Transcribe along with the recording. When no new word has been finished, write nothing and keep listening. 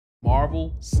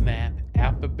Marvel Snap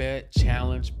Alphabet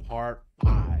Challenge Part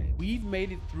 5. We've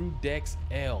made it through Dex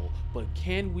L, but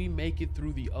can we make it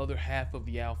through the other half of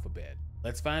the alphabet?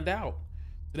 Let's find out.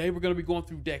 Today we're going to be going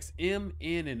through Dex M,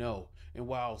 N, and O. And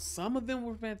while some of them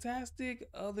were fantastic,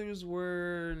 others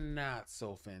were not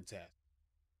so fantastic.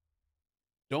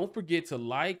 Don't forget to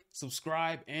like,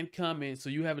 subscribe, and comment so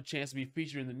you have a chance to be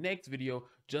featured in the next video,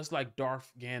 just like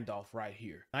Darth Gandalf right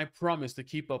here. I promise to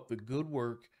keep up the good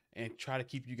work and try to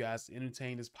keep you guys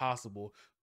entertained as possible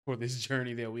for this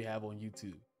journey that we have on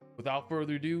YouTube. Without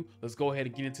further ado, let's go ahead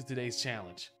and get into today's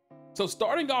challenge. So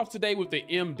starting off today with the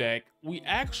M deck, we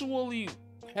actually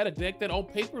had a deck that on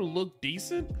paper looked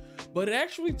decent, but it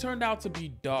actually turned out to be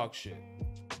dog shit.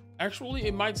 Actually,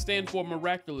 it might stand for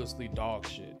miraculously dog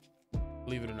shit,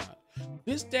 believe it or not.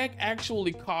 This deck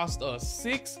actually cost us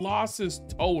 6 losses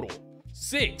total.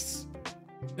 6.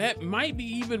 That might be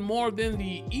even more than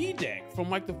the E deck from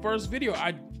like the first video.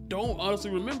 I don't honestly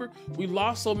remember. We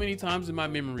lost so many times and my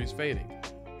memory is fading.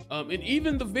 And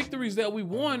even the victories that we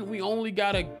won, we only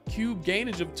got a cube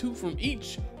gainage of 2 from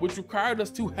each, which required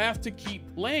us to have to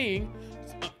keep playing.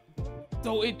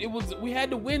 So we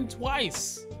had to win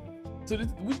twice. So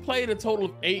we played a total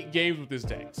of 8 games with this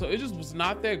deck. So it just was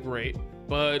not that great,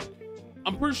 but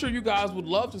I'm pretty sure you guys would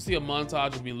love to see a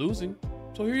montage of me losing.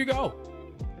 So here you go.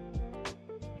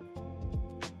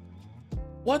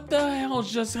 What the hell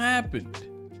just happened?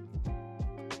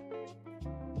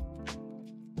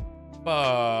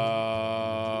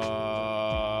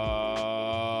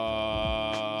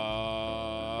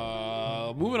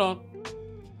 Moving on.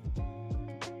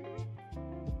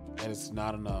 That is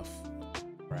not enough.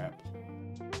 Crap.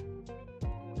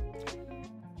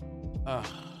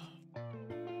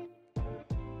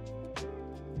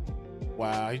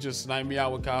 Wow, he just sniped me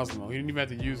out with Cosmo. He didn't even have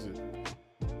to use it.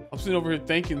 I'm sitting over here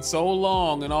thinking so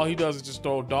long, and all he does is just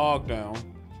throw a dog down.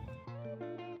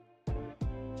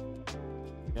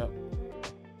 Yep.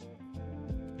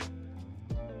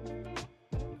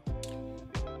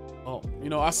 Oh,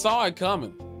 I saw it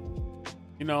coming.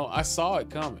 I saw it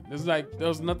coming. It's like there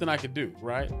was nothing I could do,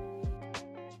 right?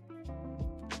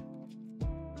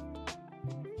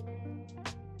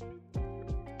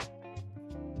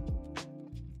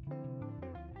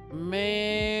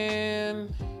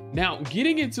 Man. Now,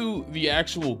 getting into the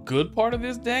actual good part of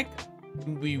this deck,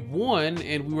 we won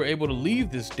and we were able to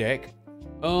leave this deck,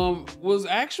 was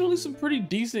actually some pretty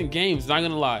decent games, not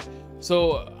gonna lie.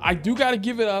 So I do gotta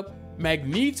give it up.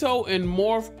 Magneto and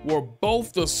Morph were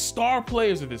both the star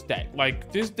players of this deck.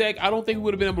 Like, this deck, I don't think we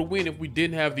would have been able to win if we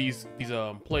didn't have these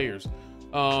players.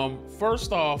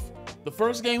 First off, the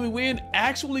first game we win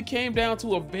actually came down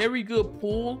to a very good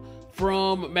pull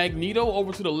from Magneto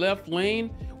over to the left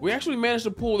lane. We actually managed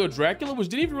to pull their Dracula, which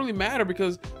didn't even really matter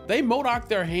because they Modok'd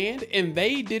their hand and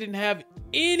they didn't have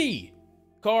any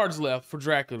cards left for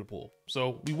Dracula to pull.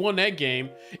 So we won that game.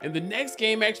 And the next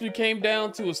game actually came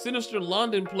down to a Sinister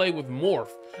London play with Morph.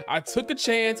 I took a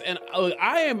chance, and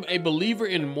I am a believer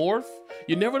in Morph.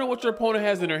 You never know what your opponent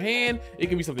has in their hand. It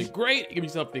can be something great, it can be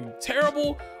something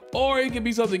terrible, or it can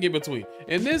be something in between.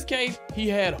 In this case, he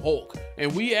had Hulk,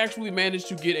 and we actually managed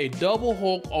to get a double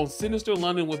Hulk on Sinister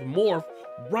London with Morph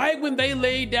right when they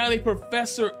laid down a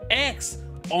Professor X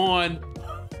on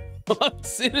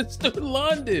Sinister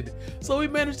London. So we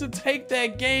managed to take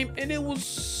that game, and it was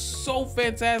so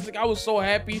fantastic. I was so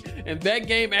happy, and that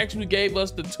game actually gave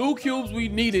us the 2 cubes we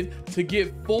needed to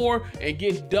get 4 and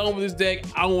get done with this deck.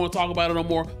 I don't want to talk about it no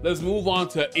more. Let's move on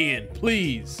to N,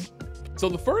 please. So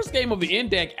the first game of the N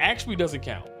deck actually doesn't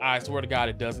count. I swear to God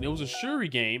it doesn't. It was a Shuri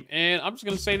game, and I'm just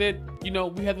gonna say that,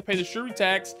 we have to pay the Shuri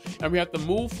tax and we have to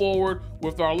move forward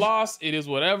with our loss. It is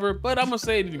whatever, but I'm gonna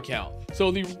say it didn't count. So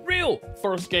the real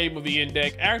first game of the N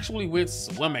deck actually went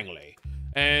swimmingly.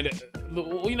 And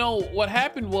what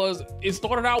happened was it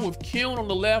started out with Kiln on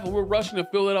the left, and we're rushing to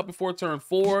fill it up before turn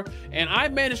 4, and I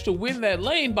managed to win that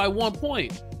lane by 1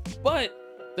 point. But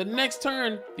the next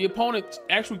turn, the opponent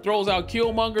actually throws out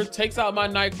Killmonger, takes out my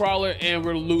Nightcrawler, and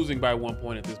we're losing by 1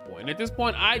 point at this point. And at this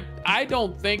point, I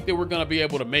don't think that we're gonna be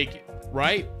able to make it,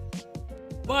 right?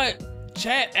 But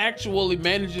chat actually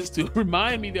manages to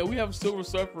remind me that we have Silver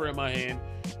Surfer in my hand,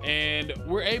 and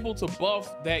we're able to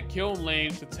buff that Kiln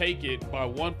lane to take it by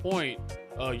 1 point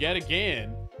yet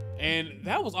again. And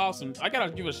that was awesome. I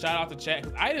gotta give a shout out to chat,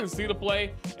 because I didn't see the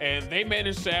play, and they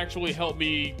managed to actually help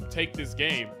me take this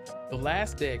game. The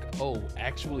last deck, O,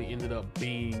 actually ended up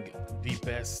being the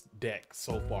best deck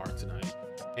so far tonight.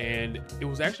 And it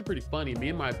was actually pretty funny. Me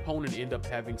and my opponent end up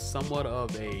having somewhat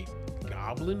of a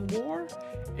goblin war,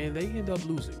 and they end up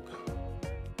losing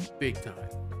big time.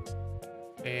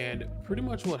 And pretty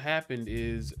much what happened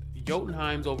is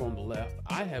Jotunheim's over on the left.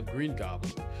 I have Green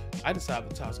Goblin. I decided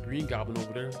to toss Green Goblin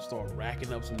over there, start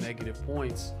racking up some negative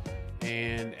points.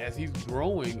 And as he's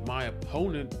growing, my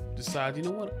opponent decides, you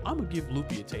know what? I'm gonna give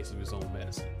Loopy a taste of his own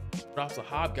medicine. Drops a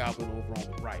Hobgoblin over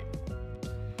on the right.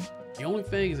 The only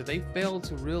thing is that they failed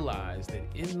to realize that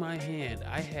in my hand,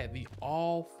 I had the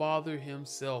All-Father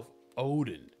himself,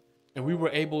 Odin. And we were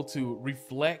able to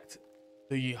reflect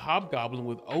the Hobgoblin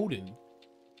with Odin.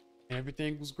 And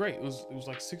everything was great. It was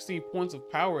like 16 points of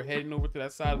power heading over to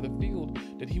that side of the field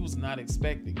that he was not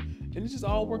expecting. And it just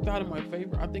all worked out in my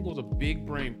favor. I think it was a big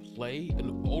brain play,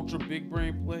 an ultra big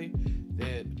brain play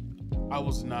that I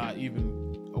was not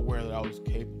even aware that I was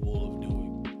capable of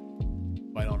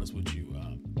doing. Quite honest with you,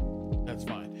 that's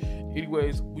fine.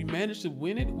 Anyways, we managed to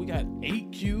win it. We got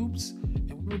 8 cubes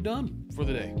and we were done for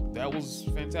the day. That was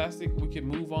fantastic. We can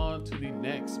move on to the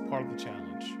next part of the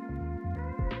challenge.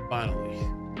 Finally.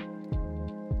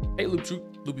 Hey Loop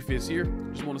Troop, LoopyFist here.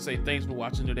 Just want to say thanks for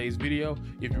watching today's video.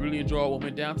 If you really enjoyed what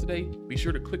went down today, be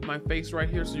sure to click my face right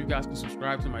here so you guys can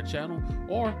subscribe to my channel.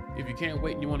 Or if you can't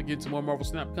wait and you want to get to more Marvel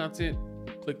Snap content,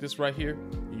 click this right here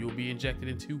and you'll be injected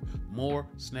into more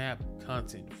Snap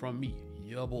content from me,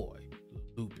 your boy,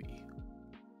 Loopy.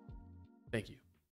 Thank you.